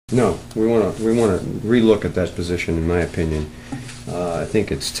No, we want to relook at that position, in my opinion. I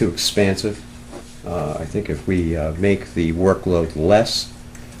think it's too expansive. I think if we make the workload less,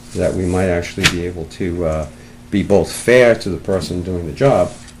 that we might actually be able to be both fair to the person doing the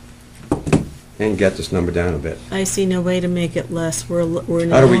job and get this number down a bit. I see no way to make it less. We're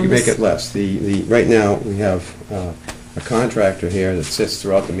in How do we make it less? Right now, we have a contractor here that sits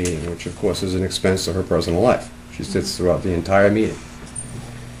throughout the meeting, which of course is an expense to her personal life. She sits throughout the entire meeting.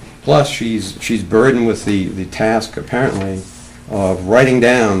 Plus, she's burdened with the task, apparently, of writing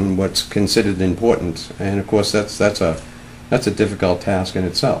down what's considered important, and of course that's a difficult task in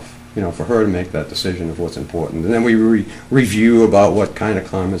itself. You know, for her to make that decision of what's important, and then we review about what kind of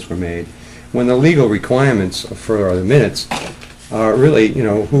comments were made. When the legal requirements for the minutes are really, you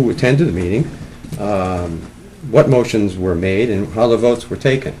know, who attended the meeting, what motions were made, and how the votes were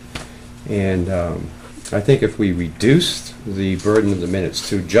taken. And I think if we reduced the burden of the minutes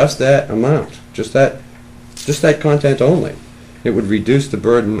to just that amount, just that content only, it would reduce the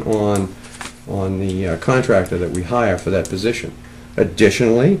burden on the contractor that we hire for that position.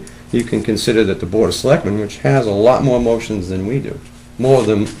 Additionally, you can consider that the Board of Selectmen, which has a lot more motions than we do, more of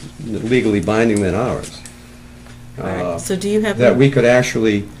them legally binding than ours, So do you have that we could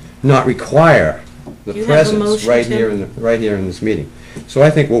actually not require the You have a presence motion, right Tim? here in this meeting. So I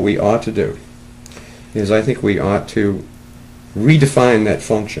think what we ought to do is I think we ought to redefine that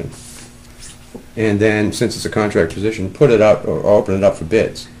function, and then, since it's a contract position, put it out or open it up for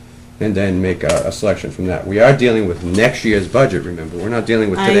bids, and then make a selection from that. We are dealing with next year's budget, remember. We're not dealing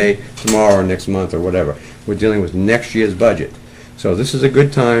with today, tomorrow, or next month, or whatever. We're dealing with next year's budget. So this is a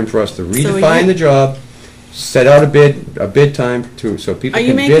good time for us to redefine the job, set out a bid time so people Are can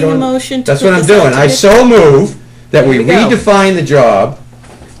you bid making on. a motion to That's put what I'm this out doing. to I bid? so move that we There we go. redefine the job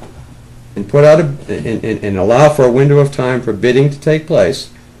and put out and allow for a window of time for bidding to take place,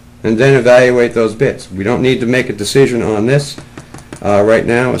 and then evaluate those bids. We don't need to make a decision on this right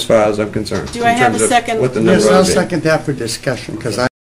now, as far as I'm concerned. Do I in have terms a of second? What the number Yes, I'll will be. second that for discussion, because